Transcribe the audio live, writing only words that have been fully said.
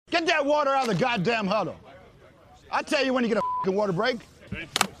Get that water out of the goddamn huddle. I'll tell you when you get a fucking water break.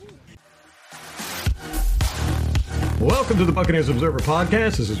 Welcome to the Buccaneers Observer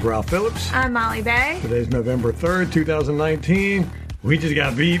Podcast. This is Ralph Phillips. I'm Molly Bay. Today's November 3rd, 2019. We just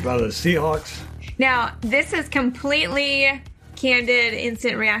got beat by the Seahawks. Now, this is completely candid,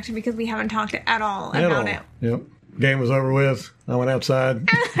 instant reaction because we haven't talked at all about it. Yep. Game was over with. I went outside.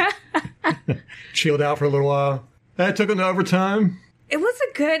 Chilled out for a little while. I took them to overtime. It was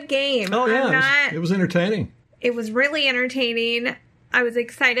a good game. Oh, yeah. It was entertaining. It was really entertaining. I was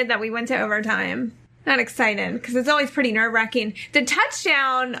excited that we went to overtime. Not excited, because it's always pretty nerve-wracking. The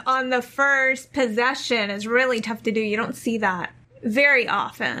touchdown on the first possession is really tough to do. You don't see that very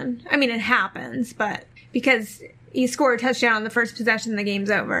often. I mean, it happens, but because you score a touchdown on the first possession, the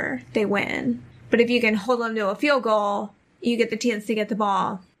game's over. They win. But if you can hold them to a field goal, you get the chance to get the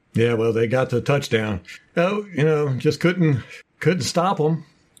ball. Yeah, well, they got the touchdown. Oh, just couldn't stop them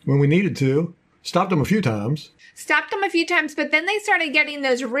when we needed to. Stopped them a few times. But then they started getting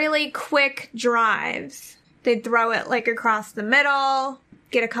those really quick drives. They'd throw it like across the middle,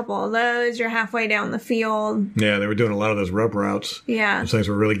 get a couple of those, you're halfway down the field. Yeah, they were doing a lot of those rub routes. Yeah. Those things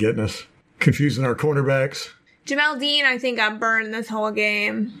were really getting us. Confusing our cornerbacks. Jamel Dean, I think, got burned this whole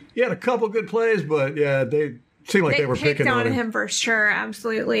game. He had a couple good plays, but yeah, they seemed like they were picking on him for sure,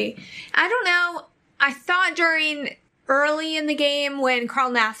 absolutely. I don't know. I thought early in the game when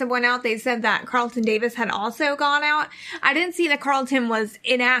Carl Nassib went out, they said that Carlton Davis had also gone out. I didn't see that Carlton was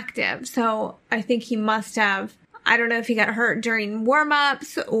inactive, so I think he must have. I don't know if he got hurt during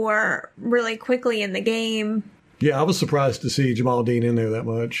warm-ups or really quickly in the game. Yeah, I was surprised to see Jamal Dean in there that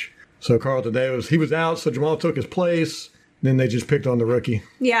much. So Carlton Davis, he was out, so Jamal took his place. Then they just picked on the rookie.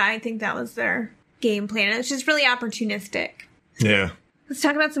 Yeah, I think that was their game plan. It's just really opportunistic. Yeah. Let's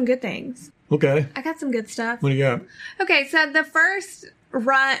talk about some good things. Okay. I got some good stuff. What do you got? Okay, so the first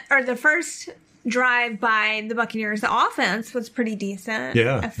drive by the Buccaneers, the offense was pretty decent.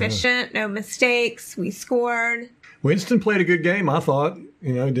 Yeah. Efficient, no mistakes. We scored. Winston played a good game, I thought.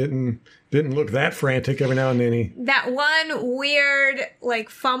 Didn't look that frantic every now and then. That one weird,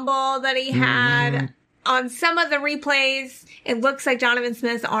 fumble that he had. On some of the replays, it looks like Donovan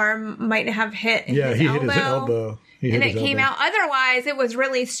Smith's arm might have hit his elbow. Yeah, he hit his elbow. And it came out. Otherwise, it was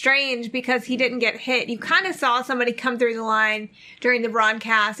really strange because he didn't get hit. You kind of saw somebody come through the line during the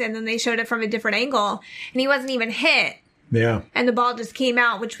broadcast, and then they showed it from a different angle, and he wasn't even hit. Yeah. And the ball just came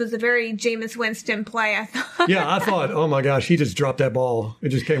out, which was a very Jameis Winston play, I thought. Yeah, I thought, oh my gosh, he just dropped that ball. It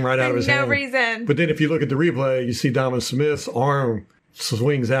just came right out of his hand. No reason. But then if you look at the replay, you see Donovan Smith's arm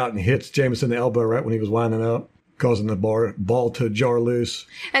swings out and hits Jameis in the elbow right when he was winding up, causing the ball to jar loose.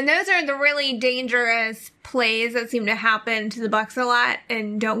 And those are the really dangerous plays that seem to happen to the Bucs a lot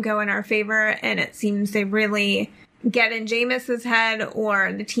and don't go in our favor. And it seems they really get in Jameis's head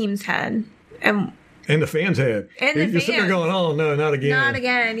or the team's head. And the fans' head. You're sitting there going, oh, no, not again. Not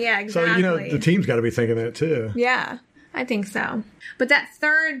again. Yeah, exactly. So, the team's got to be thinking that, too. Yeah, I think so. But that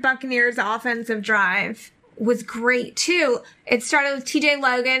third Buccaneers offensive drive was great, too. It started with TJ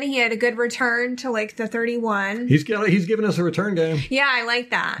Logan. He had a good return to, the 31. He's giving us a return game. Yeah, I like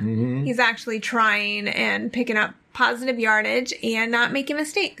that. Mm-hmm. He's actually trying and picking up positive yardage and not making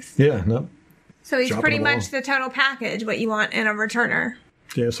mistakes. Yeah, no. So he's pretty much the total package, what you want in a returner.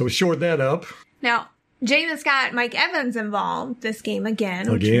 Yeah, so we shored that up. Now, Jameis got Mike Evans involved this game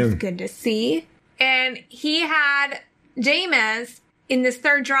again, which was good to see. And he had Jameis, in this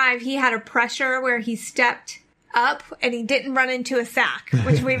third drive, he had a pressure where he stepped up and he didn't run into a sack,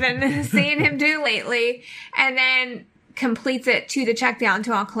 which we've been seeing him do lately, and then completes it to the check down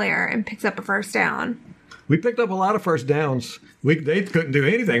to Auclair and picks up a first down. We picked up a lot of first downs. They couldn't do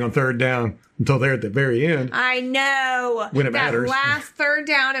anything on third down until they're at the very end. I know. When it matters. That last third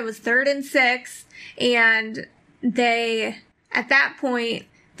down, it was 3rd and 6, and at that point,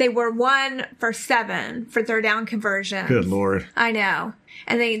 they were 1 for 7 for third down conversions. Good Lord. I know.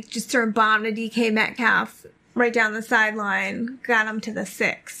 And they just threw a bomb to DK Metcalf right down the sideline, got him to the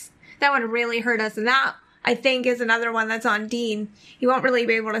 6. That would really hurt us. And that, I think, is another one that's on Dean. You won't really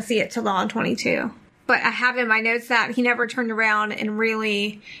be able to see it till the all 22. But I have in my notes that he never turned around and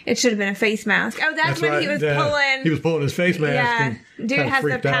really, it should have been a face mask. Oh, that's when right. He was pulling. He was pulling his face mask. Yeah. Dude has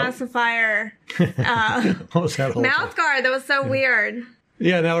the pacifier mouth guard. That was so weird.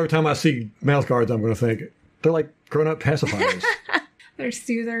 Yeah, now every time I see mouth guards, I'm going to think, they're like grown-up pacifiers. They're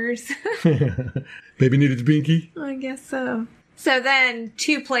soothers. Baby needed a binky? I guess so. So then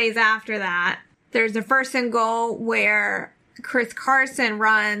 2 plays after that, there's a 1st and goal where Chris Carson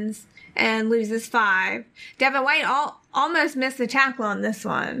runs and loses 5. Devin White almost missed the tackle on this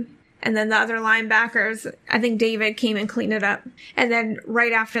one. And then the other linebackers, I think David came and cleaned it up. And then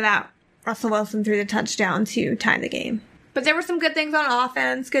right after that, Russell Wilson threw the touchdown to tie the game. But there were some good things on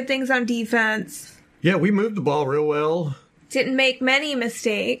offense, good things on defense. Yeah, we moved the ball real well. Didn't make many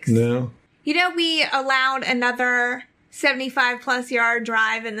mistakes. No. You know, we allowed another 75-plus yard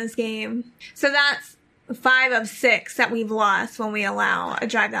drive in this game. So that's 5 of 6 that we've lost when we allow a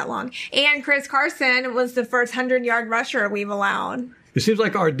drive that long. And Chris Carson was the first 100-yard rusher we've allowed. It seems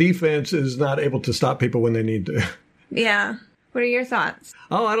like our defense is not able to stop people when they need to. Yeah. What are your thoughts?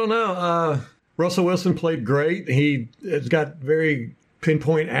 Oh, I don't know. Russell Wilson played great. He has got very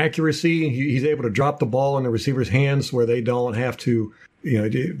pinpoint accuracy. He's able to drop the ball in the receiver's hands where they don't have to,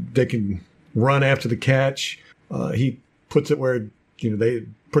 they can run after the catch. He puts it where, they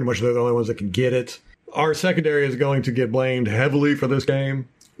pretty much they're the only ones that can get it. Our secondary is going to get blamed heavily for this game.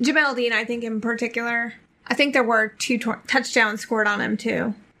 Jamel Dean, I think in particular. I think there were 2 touchdowns scored on him,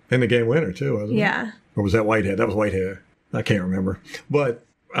 too. And the game winner, too, wasn't it? Yeah. Or was that Whitehead? That was Whitehead. I can't remember. But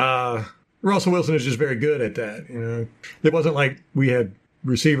Russell Wilson is just very good at that. It wasn't like we had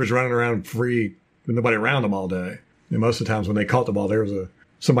receivers running around free with nobody around them all day. And most of the times when they caught the ball, there was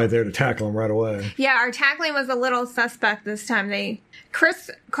somebody there to tackle them right away. Yeah, our tackling was a little suspect this time.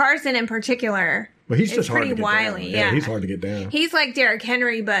 Chris Carson in particular. But he's just hard to get wily, down. Yeah, he's hard to get down. He's like Derrick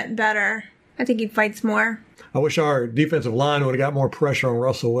Henry, but better. I think he fights more. I wish our defensive line would have got more pressure on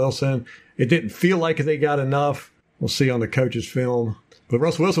Russell Wilson. It didn't feel like they got enough. We'll see on the coach's film. But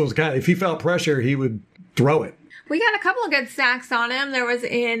Russell Wilson was if he felt pressure, he would throw it. We got a couple of good sacks on him. There was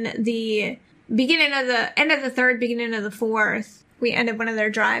in the end of the third, beginning of the fourth. We ended one of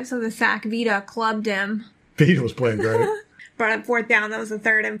their drives with a sack. Vita clubbed him. Vita was playing great. Brought up 4th down. That was a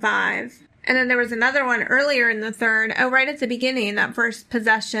 3rd and 5. And then there was another one earlier in the third. Oh, right at the beginning, that first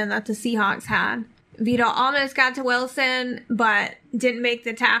possession that the Seahawks had. Vita almost got to Wilson, but didn't make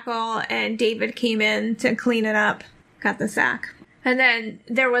the tackle, and David came in to clean it up. Got the sack. And then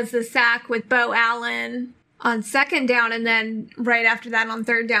there was the sack with Bo Allen on 2nd down, and then right after that on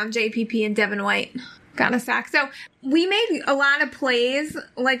 3rd down, JPP and Devin White got a sack. So we made a lot of plays,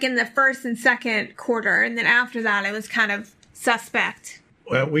 like in the first and second quarter, and then after that it was kind of suspect.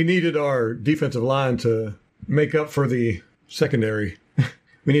 Well, we needed our defensive line to make up for the secondary.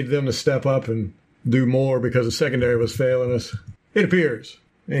 We needed them to step up and do more because the secondary was failing us. It appears.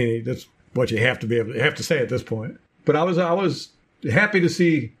 That's what you have to say at this point. But I was happy to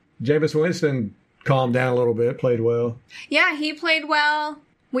see Jameis Winston calm down a little bit, played well. Yeah, he played well.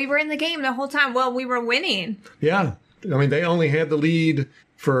 We were in the game the whole time. Well, we were winning. Yeah. I mean, they only had the lead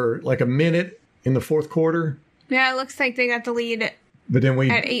for like a minute in the fourth quarter. Yeah, it looks like they got the lead but then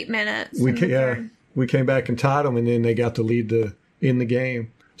at 8 minutes. We came back and tied them, and then they got the lead in the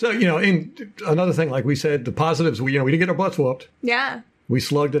game. So, in another thing, like we said, the positives, we didn't get our butts whooped. Yeah. We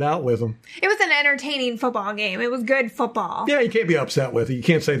slugged it out with them. It was an entertaining football game. It was good football. Yeah, you can't be upset with it. You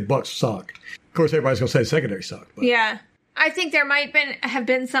can't say the Bucs sucked. Of course, everybody's going to say the secondary sucked. But. Yeah. I think there might have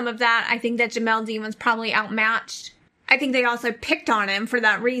been some of that. I think that Jamel Dean was probably outmatched. I think they also picked on him for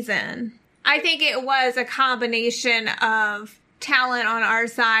that reason. I think it was a combination of talent on our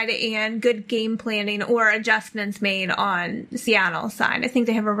side and good game planning or adjustments made on Seattle's side. I think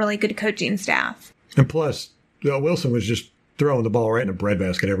they have a really good coaching staff. And plus, Wilson was just throwing the ball right in the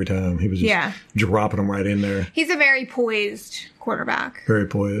breadbasket every time. He was just dropping them right in there. He's a very poised quarterback. Very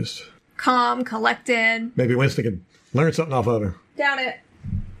poised. Calm, collected. Maybe Winston could learn something off of him. Doubt it.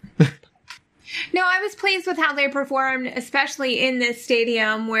 No, I was pleased with how they performed, especially in this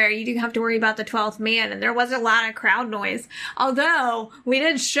stadium where you do have to worry about the 12th man, and there was a lot of crowd noise. Although, we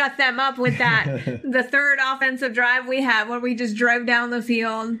did shut them up with that, the third offensive drive we had where we just drove down the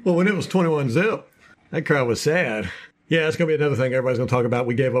field. Well, when it was 21-0, that crowd was sad. Yeah, it's going to be another thing everybody's going to talk about.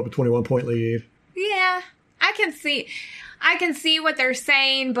 We gave up a 21-point lead. Yeah, I can see what they're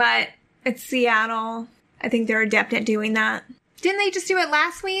saying, but it's Seattle. I think they're adept at doing that. Didn't they just do it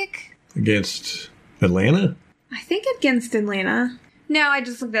last week? Against Atlanta? I think against Atlanta. No, I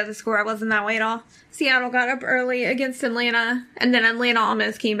just looked at the score. It wasn't that way at all. Seattle got up early against Atlanta, and then Atlanta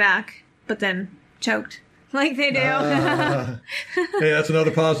almost came back, but then choked. Like they do. Hey, that's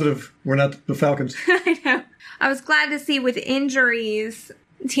another positive. We're not the Falcons. I know. I was glad to see with injuries,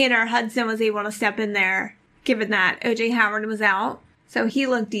 Tanner Hudson was able to step in there, given that O.J. Howard was out. So he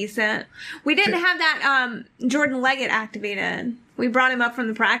looked decent. We didn't have that Jordan Leggett activated. We brought him up from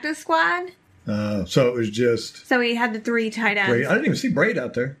the practice squad. So it was just... So he had the 3 tight ends. Braid. I didn't even see Braid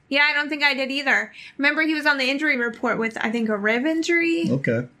out there. Yeah, I don't think I did either. Remember, he was on the injury report with, I think, a rib injury.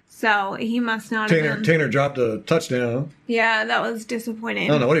 Okay. So he must not have been. Tanner dropped a touchdown. Yeah, that was disappointing. I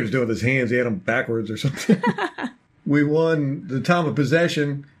don't know what he was doing with his hands. He had them backwards or something. We won the time of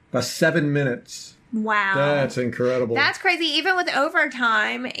possession. by 7 minutes. Wow. That's incredible. That's crazy, even with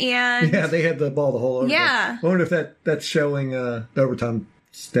overtime. And yeah, they had the ball the whole overtime. Yeah. I wonder if that's showing the overtime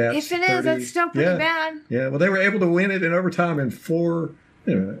stats. If it is, that's still pretty bad. Yeah, well, they were able to win it in overtime in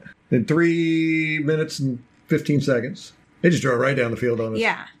 3 minutes and 15 seconds. They just drove right down the field on us.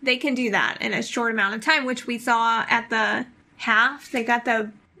 Yeah, they can do that in a short amount of time, which we saw at the half. They got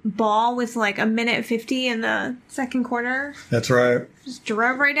the ball with like 1:50 in the second quarter. That's right. Just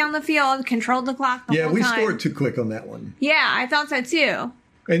drove right down the field, controlled the clock the whole time. Yeah, we scored too quick on that one. Yeah, I thought so too.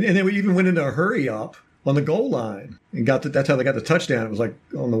 And then we even went into a hurry up on the goal line and that's how they got the touchdown. It was like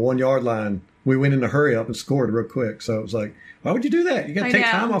on the 1 yard line. We went in a hurry up and scored real quick. So it was like, why would you do that? You got to take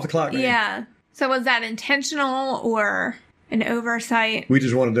time off the clock, man. Yeah. So was that intentional or an oversight? We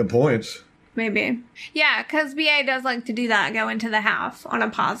just wanted them points. Maybe. Yeah, because BA does like to do that, go into the half on a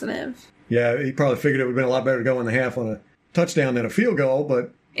positive. Yeah, he probably figured it would have been a lot better to go in the half on a touchdown than a field goal,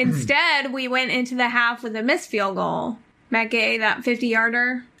 but... Instead, we went into the half with a missed field goal. Matt Gay, that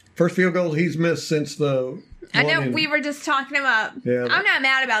 50-yarder. First field goal he's missed since the... I know, we were just talking about... Yeah, I'm not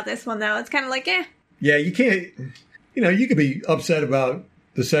mad about this one, though. It's kind of like, Yeah, you can't... you could be upset about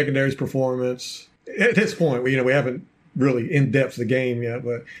the secondary's performance. At this point, we haven't really in-depth the game yet,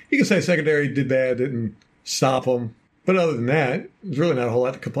 but you can say secondary did bad, didn't stop them. But other than that, there's really not a whole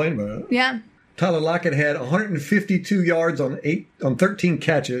lot to complain about. Yeah. Tyler Lockett had 152 yards on 13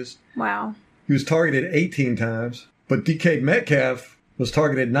 catches. Wow. He was targeted 18 times. But DK Metcalf was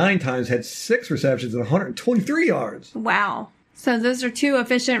targeted 9 times, had 6 receptions and 123 yards. Wow. So those are 2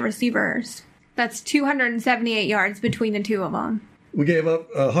 efficient receivers. That's 278 yards between the 2 of them. We gave up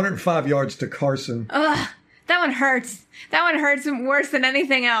 105 yards to Carson. Ugh. That one hurts. That one hurts worse than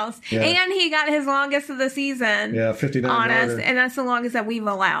anything else. Yeah. And he got his longest of the season. Yeah, 59 on us, yarder. and that's the longest that we've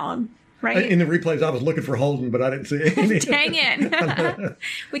allowed, right? In the replays, I was looking for Holden, but I didn't see any. Dang it.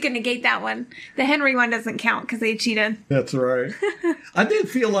 We can negate that one. The Henry one doesn't count because they cheated. That's right. I did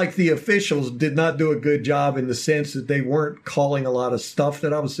feel like the officials did not do a good job in the sense that they weren't calling a lot of stuff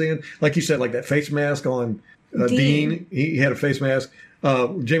that I was seeing. Like you said, like that face mask on Dean. He had a face mask.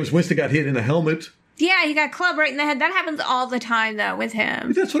 Jameis Winston got hit in the helmet. Yeah, he got clubbed right in the head. That happens all the time, though, with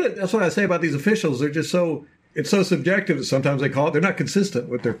him. That's what I say about these officials. They're just it's so subjective that sometimes they're not consistent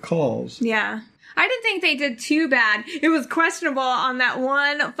with their calls. Yeah. I didn't think they did too bad. It was questionable on that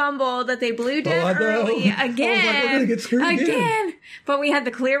one fumble that they blew dead early again. I was like, we're going to get screwed again. But we had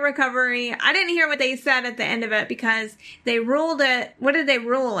the clear recovery. I didn't hear what they said at the end of it because they ruled it. What did they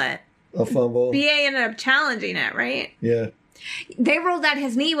rule it? A fumble. BA ended up challenging it, right? Yeah. They ruled that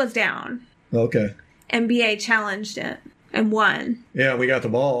his knee was down. Okay. And BA challenged it and won. Yeah, we got the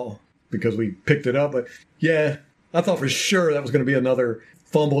ball because we picked it up. But yeah, I thought for sure that was going to be another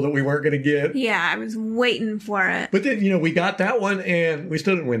fumble that we weren't going to get. Yeah, I was waiting for it. But then, we got that one and we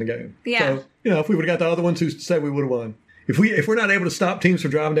still didn't win the game. Yeah. So, if we would have got the other ones, who's to say we would have won? If we're not able to stop teams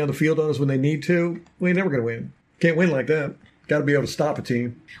from driving down the field on us when they need to, we ain't never going to win. Can't win like that. Got to be able to stop a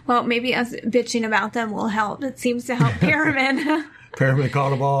team. Well, maybe us bitching about them will help. It seems to help Perriman. Perriman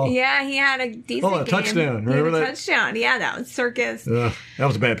caught a ball. Yeah, he had a decent game. Touchdown. Remember that? Touchdown. Yeah, that was circus. That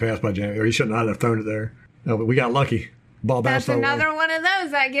was a bad pass by Jameis. He should not have thrown it there. No, but we got lucky. Ball bounced That's another one of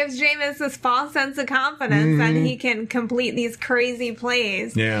those that gives Jameis this false sense of confidence that he can complete these crazy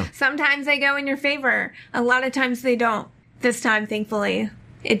plays. Yeah. Sometimes they go in your favor. A lot of times they don't. This time, thankfully,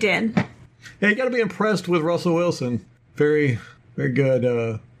 it did. Yeah, you got to be impressed with Russell Wilson. Very, very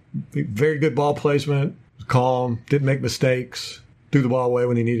good. Very good ball placement. Calm. Didn't make mistakes. Threw the ball away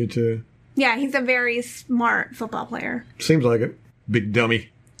when he needed to. Yeah, he's a very smart football player. Seems like it. Big dummy.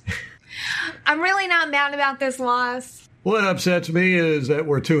 I'm really not mad about this loss. What upsets me is that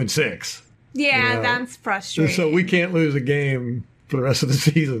we're 2-6. Yeah, that's frustrating. So we can't lose a game for the rest of the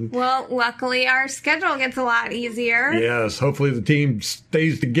season. Well, luckily our schedule gets a lot easier. Yes, hopefully the team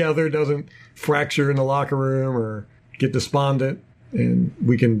stays together, doesn't fracture in the locker room or get despondent, and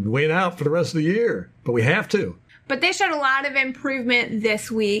we can win out for the rest of the year. But we have to. But they showed a lot of improvement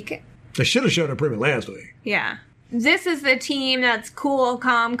this week. They should have shown improvement last week. Yeah. This is the team that's cool,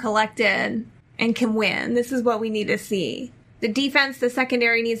 calm, collected, and can win. This is what we need to see. The defense, the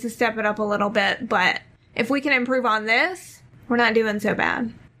secondary needs to step it up a little bit, but if we can improve on this, we're not doing so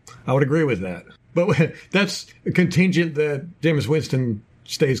bad. I would agree with that. But that's a contingent that Jameis Winston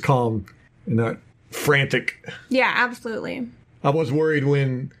stays calm and not frantic. Yeah, absolutely. I was worried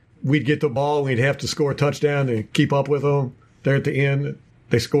when we'd get the ball, we'd have to score a touchdown to keep up with them. There at the end,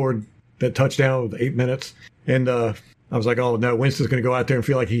 they scored that touchdown with 8 minutes. And I was like, oh, no, Winston's going to go out there and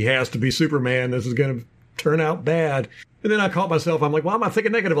feel like he has to be Superman. This is going to turn out bad. And then I caught myself. I'm like, why am I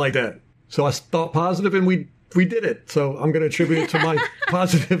thinking negative like that? So I thought positive, and we we did it. So I'm going to attribute it to my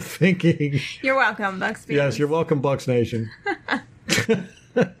positive thinking. You're welcome, Bucks fans. Yes, you're welcome, Bucks Nation.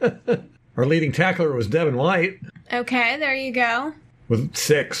 Our leading tackler was Devin White Okay, there you go. with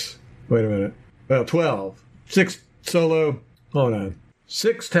 6. Wait a minute. Well, 12. 6 solo. Hold on.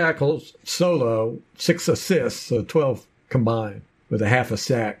 6 tackles solo, 6 assists, so 12 combined with a half a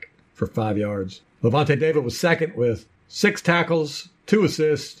sack for 5 yards. Levante David was second with 6 tackles, 2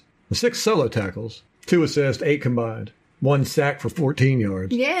 assists, 6 solo tackles, 2 assists, 8 combined, 1 sack for 14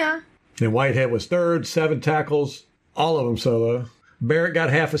 yards. Yeah. And Whitehead was third, 7 tackles, all of them solo. Barrett got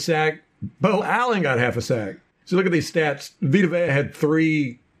half a sack. Bo Allen got half a sack. So look at these stats. Vita Vea had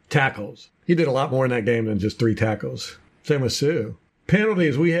 3 tackles. He did a lot more in that game than just 3 tackles. Same with Sue.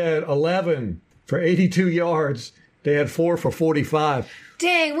 Penalties, we had 11 for 82 yards. They had 4 for 45.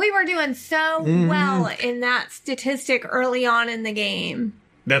 Dang, we were doing so well in that statistic early on in the game.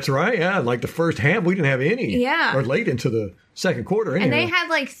 That's right, yeah. Like the first half, we didn't have any. Yeah. Or late into the second quarter, anyway. And they had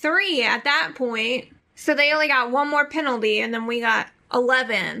like 3 at that point. So they only got 1 more penalty, and then we got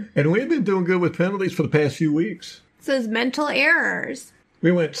 11. And we've been doing good with penalties for the past few weeks. So those mental errors.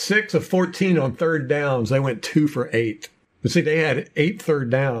 We went 6 of 14 on third downs. They went 2 for 8. But see, they had 8 third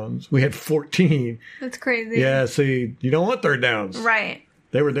downs. We had 14. That's crazy. Yeah, see, you don't want third downs. Right.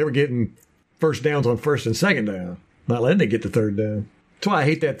 They were getting first downs on first and second down, not letting it get to third down. That's why I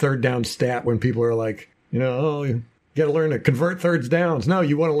hate that third down stat when people are like, you got to learn to convert thirds downs. No,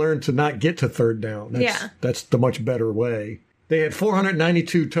 you want to learn to not get to third down. That's the much better way. They had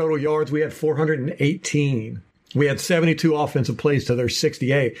 492 total yards. We had 418. We had 72 offensive plays to their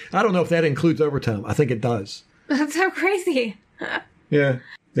 68. I don't know if that includes overtime. I think it does. That's so crazy. Yeah.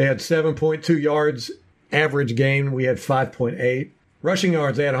 They had 7.2 yards average gain. We had 5.8. Rushing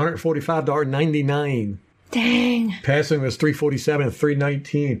yards, they had 145 to our 99. Dang. Passing was 347 and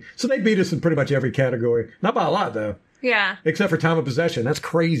 319. So they beat us in pretty much every category. Not by a lot, though. Yeah. Except for time of possession. That's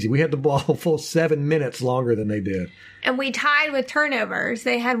crazy. We had the ball full 7 minutes longer than they did. And we tied with turnovers.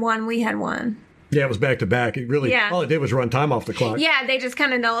 They had 1, we had 1. Yeah, it was back to back. It really, all it did was run time off the clock. Yeah, they just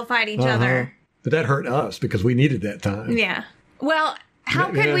kind of nullified each other. But that hurt us because we needed that time. Yeah. Well,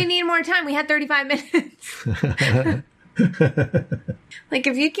 how could we need more time? We had 35 minutes. Like,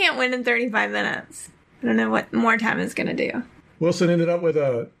 if you can't win in 35 minutes, I don't know what more time is going to do. Wilson ended up with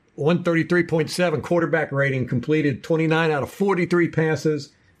a 133.7 quarterback rating, completed 29 out of 43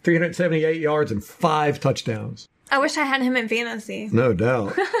 passes, 378 yards, and 5 touchdowns. I wish I had him in fantasy. No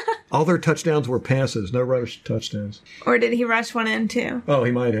doubt. All their touchdowns were passes, no rush touchdowns. Or did he rush one in too? Oh,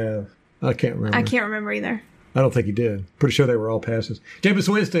 he might have. I can't remember. I can't remember either. I don't think he did. Pretty sure they were all passes. Jameis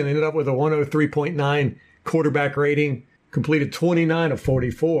Winston ended up with a 103.9 quarterback rating, completed 29 of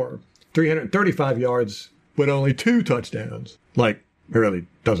 44, 335 yards, but only 2 touchdowns. Like, it really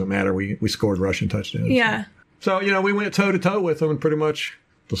doesn't matter. We scored rushing touchdowns. Yeah. So, we went toe-to-toe with them, and pretty much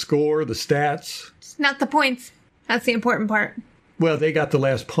the score, the stats. It's not the points. That's the important part. Well, they got the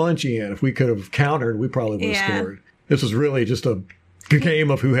last punch in. If we could have countered, we probably would have scored. This was really just a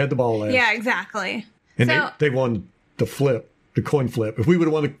game of who had the ball last. Yeah, exactly. And they won the coin flip. If we would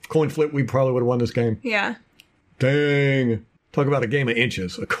have won the coin flip, we probably would have won this game. Yeah. Dang. Talk about a game of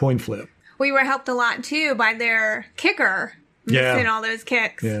inches, a coin flip. We were helped a lot, too, by their kicker missing all those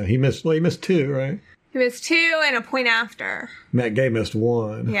kicks. Yeah, he missed 2, right? He missed 2 and a point after. Matt Gay missed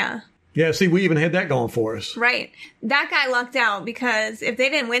 1. Yeah. Yeah, see, we even had that going for us. Right. That guy lucked out because if they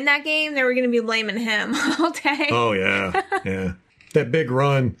didn't win that game, they were going to be blaming him all day. Oh, yeah. Yeah. That big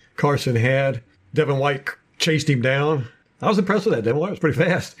run Carson had, Devin White chased him down. I was impressed with that. Devin White was pretty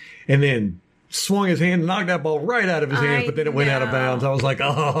fast. And then swung his hand and knocked that ball right out of his hands, but then it went out of bounds. I was like,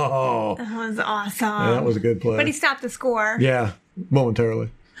 oh. That was awesome. Yeah, that was a good play. But he stopped the score. Yeah, momentarily.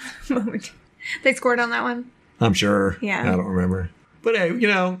 They scored on that one? I'm sure. Yeah. I don't remember. But hey,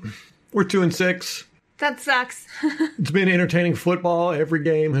 we're 2-6. That sucks. It's been entertaining football. Every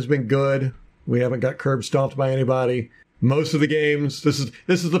game has been good. We haven't got curb stomped by anybody. Most of the games, this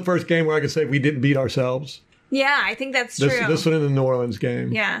is the first game where I can say we didn't beat ourselves. Yeah, I think that's true. This one in the New Orleans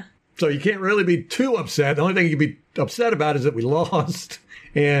game. Yeah. So you can't really be too upset. The only thing you can be upset about is that we lost.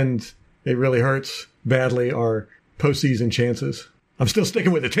 And it really hurts badly our postseason chances. I'm still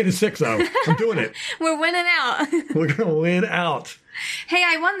sticking with it. 10-6, though. I'm doing it. We're winning out. We're going to win out. Hey,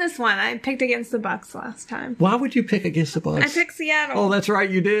 I won this one. I picked against the Bucks last time. Why would you pick against the Bucks? I picked Seattle. Oh, that's right.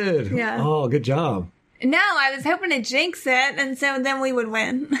 You did. Yeah. Oh, good job. No, I was hoping to jinx it, and so then we would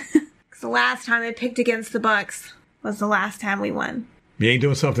win. Because the last time I picked against the Bucks was the last time we won. You ain't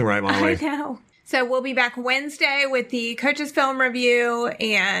doing something right, Molly. I know. So we'll be back Wednesday with the coach's film review,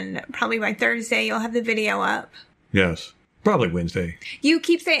 and probably by Thursday you'll have the video up. Yes. Probably Wednesday. You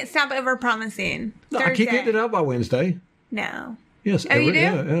keep saying stop over promising. No, I keep getting it out by Wednesday. No. Yes. Oh, you do?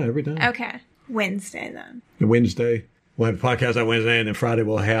 Yeah, every time. Okay. Wednesday then. Wednesday. We'll have a podcast on Wednesday, and then Friday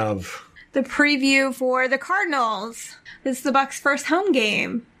we'll have the preview for the Cardinals. This is the Bucs' first home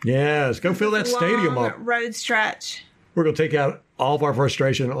game. Yes, go fill that stadium up. Road stretch. We're going to take out all of our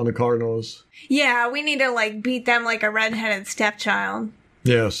frustration on the Cardinals. Yeah, we need to beat them like a redheaded stepchild.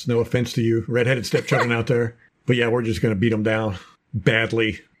 Yes, no offense to you, redheaded stepchildren out there. But yeah, we're just going to beat them down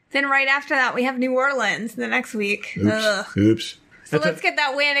badly. Then right after that, we have New Orleans the next week. Oops. So let's get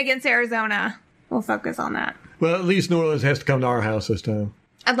that win against Arizona. We'll focus on that. Well, at least New Orleans has to come to our house this time.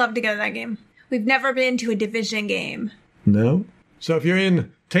 I'd love to go to that game. We've never been to a division game. No. So if you're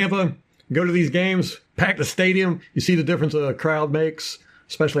in Tampa, go to these games, pack the stadium. You see the difference a crowd makes,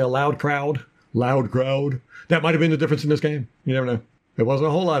 especially a loud crowd. Loud crowd. That might have been the difference in this game. You never know. It wasn't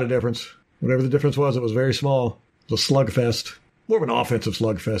a whole lot of difference. Whatever the difference was, it was very small. It was a slugfest. More of an offensive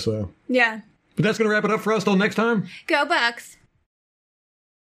slugfest, though. Yeah. But that's going to wrap it up for us till next time. Go Bucs.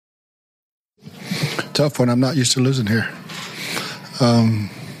 Tough one. I'm not used to losing here.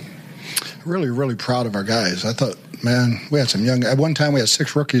 Really, really proud of our guys. I thought, man, we had some young. At one time, we had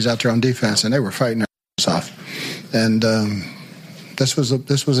 6 rookies out there on defense, and they were fighting their ass off. And this was an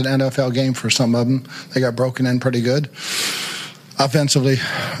NFL game for some of them. They got broken in pretty good. Offensively,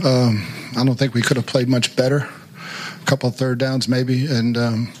 I don't think we could have played much better. A couple of third downs maybe, and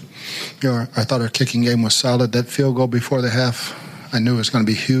I thought our kicking game was solid. That field goal before the half, I knew it was going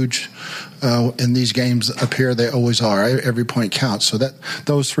to be huge. In these games up here, they always are. Every point counts. So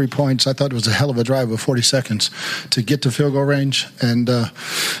those 3 points, I thought it was a hell of a drive of 40 seconds to get to field goal range, and I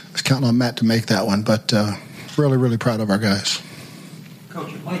was counting on Matt to make that one. But really, really proud of our guys.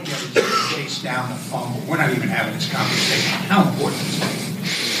 Coach, if Mike Evans chased down the fumble, we're not even having this conversation. How important is that?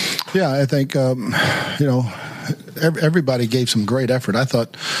 Yeah, I think everybody gave some great effort. I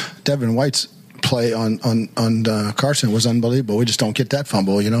thought Devin White's play on Carson was unbelievable. We just don't get that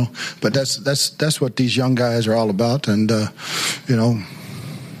fumble, But that's what these young guys are all about, and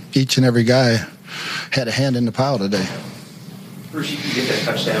each and every guy had a hand in the pile today. Bruce, you get that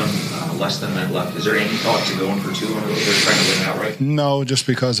touchdown less than a minute left. Is there any thought to going for 2 or they're trying to win it outright? No, just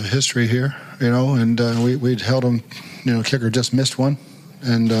because of history here, and we'd held them. Kicker just missed one,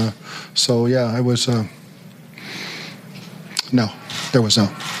 and so yeah, it was. No, there was no.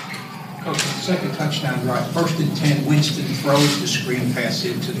 Coach, the second touchdown drive, 1st and 10, Winston throws the screen pass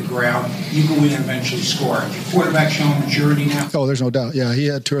into the ground. You go in and eventually score. Is your quarterback showing maturity now? Oh, there's no doubt. Yeah, he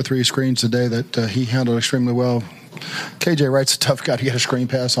had 2 or 3 screens today that he handled extremely well. KJ Wright's a tough guy to get a screen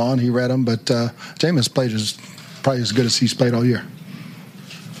pass on. He read them, but Jameis played probably as good as he's played all year.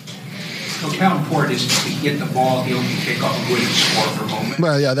 Coach, how important is it to get the ball, the open kickoff, and win and score for a moment?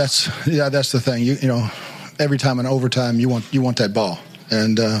 Well, yeah, that's the thing. Every time in overtime, you want that ball.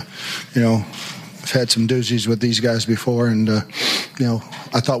 And, I've had some doozies with these guys before, and,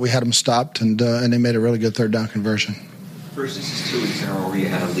 I thought we had them stopped, and they made a really good third down conversion. Bruce, this is 2 weeks in a row where you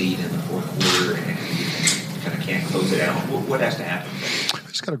had a lead in the fourth quarter and you kind of can't close it out. What has to happen?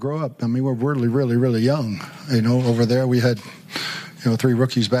 We just got to grow up. I mean, we're really, really, really young. Over there we had, 3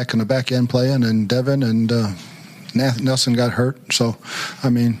 rookies back in the back end playing, and Devin and Nelson got hurt. So, I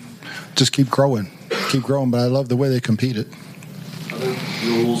mean, just keep growing. But I love the way they competed. Other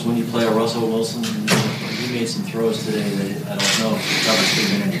rules when you play a Russell Wilson, you made some throws today that I don't know if the coverage could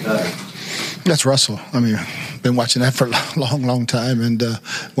have been any better. That's Russell. I mean, been watching that for a long, long time. And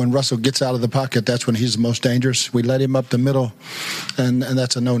when Russell gets out of the pocket, that's when he's the most dangerous. We let him up the middle, and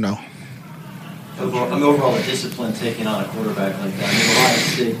that's a no-no. Overall, the discipline taking on a quarterback like that. I mean, Ohio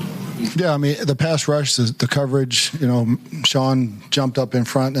State. Yeah, I mean, the pass rush, the coverage, Sean jumped up in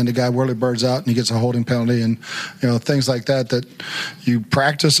front and the guy whirly birds out and he gets a holding penalty and, things like that you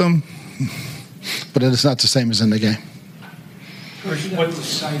practice them, but it's not the same as in the game. Coach, what was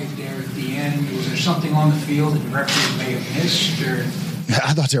cited there at the end? Was there something on the field that the referee may have missed? Or? Yeah,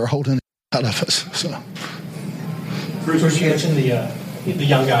 I thought they were holding it out of us. So. Bruce, you mentioned the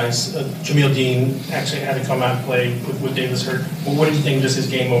young guys. Jamil Dean actually had to come out and play with Davis hurt. Well, what did you think just his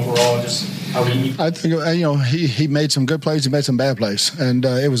game overall? Just how he? I think he made some good plays. He made some bad plays, and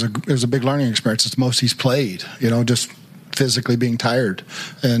it was a big learning experience. It's the most he's played. Just physically being tired.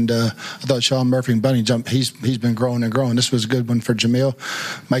 And I thought Sean Murphy and Bunny jumped. He's been growing and growing. This was a good one for Jamil.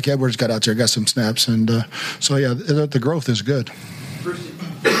 Mike Edwards got out there, got some snaps, and so yeah, the growth is good. Bruce,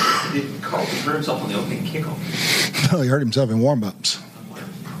 did Carlton hurt himself on the opening kickoff? No, he hurt himself in warm-ups.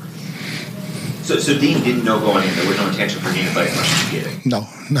 So Dean didn't know going in. There was no intention for Dean to play as much as he did. No,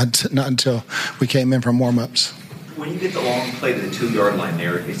 not until we came in from warm-ups. When you get the long play to the 2-yard line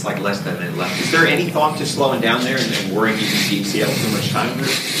there, it's like less than a minute left. Is there any thought to slowing down there and worrying you can keep Seattle too much time here?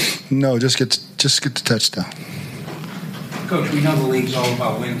 No, just get the touchdown. Coach, we know the league's all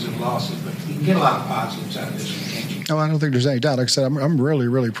about wins and losses, but you can get a lot of positives out of this one, can't you? No, I don't think there's any doubt. Like I said, I'm really,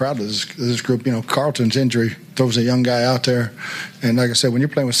 really proud of this group. You know, Carlton's injury throws a young guy out there, and like I said, when you're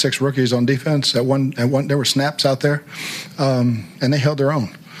playing with 6 rookies on defense, at one there were snaps out there, and they held their own.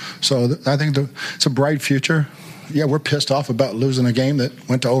 So I think it's a bright future. Yeah, we're pissed off about losing a game that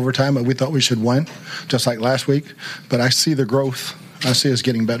went to overtime that we thought we should win, just like last week. But I see the growth. I see us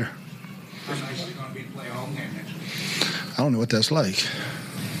getting better. How nice is it going to be to play a home game next week? I don't know what that's like.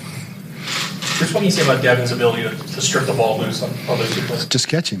 Chris, what do you say about Devin's ability to strip the ball loose on those 2 plays? Just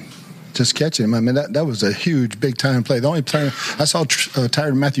catch him. I mean, that was a huge, big-time play. The only player I saw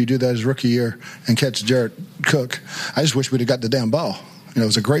Tyrann Mathieu do that his rookie year and catch Jared Cook. I just wish we'd have got the damn ball. You know, it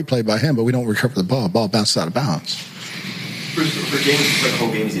was a great play by him, but we don't recover the ball. Ball bounces out of bounds. Bruce, for James, for the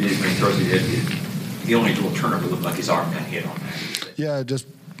whole game as he did, when he throws it, the only dual turnover looked like his arm got hit on that. Yeah, it just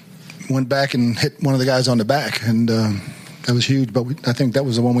went back and hit one of the guys on the back, and that was huge. But I think that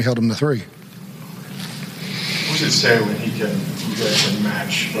was the one we held him to 3. What does it say when you guys can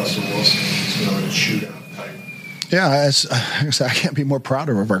match Russell Wilson, in a shootout type? Yeah, I can't be more proud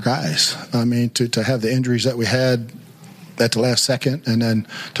of our guys. I mean, to have the injuries that we had at the last second, and then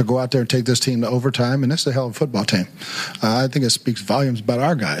to go out there and take this team to overtime, and this is a hell of a football team. I think it speaks volumes about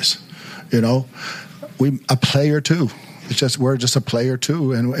our guys. You know, a player too. We're just a player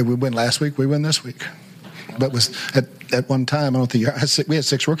too, and we win last week, we win this week. But at one time, I don't think we had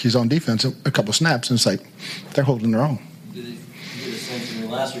 6 rookies on defense, a couple snaps, and it's like they're holding their own. You get a sense in the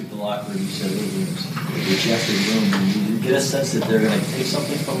last week, the locker room, you said it was rejected room. You get a sense that they're going to take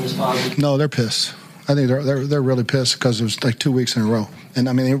something from this positive? No, they're pissed. I think they're really pissed because it was like 2 weeks in a row. And,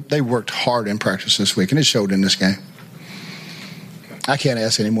 I mean, they worked hard in practice this week, and it showed in this game. I can't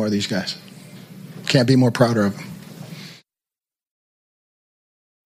ask any more of these guys. Can't be more prouder of them.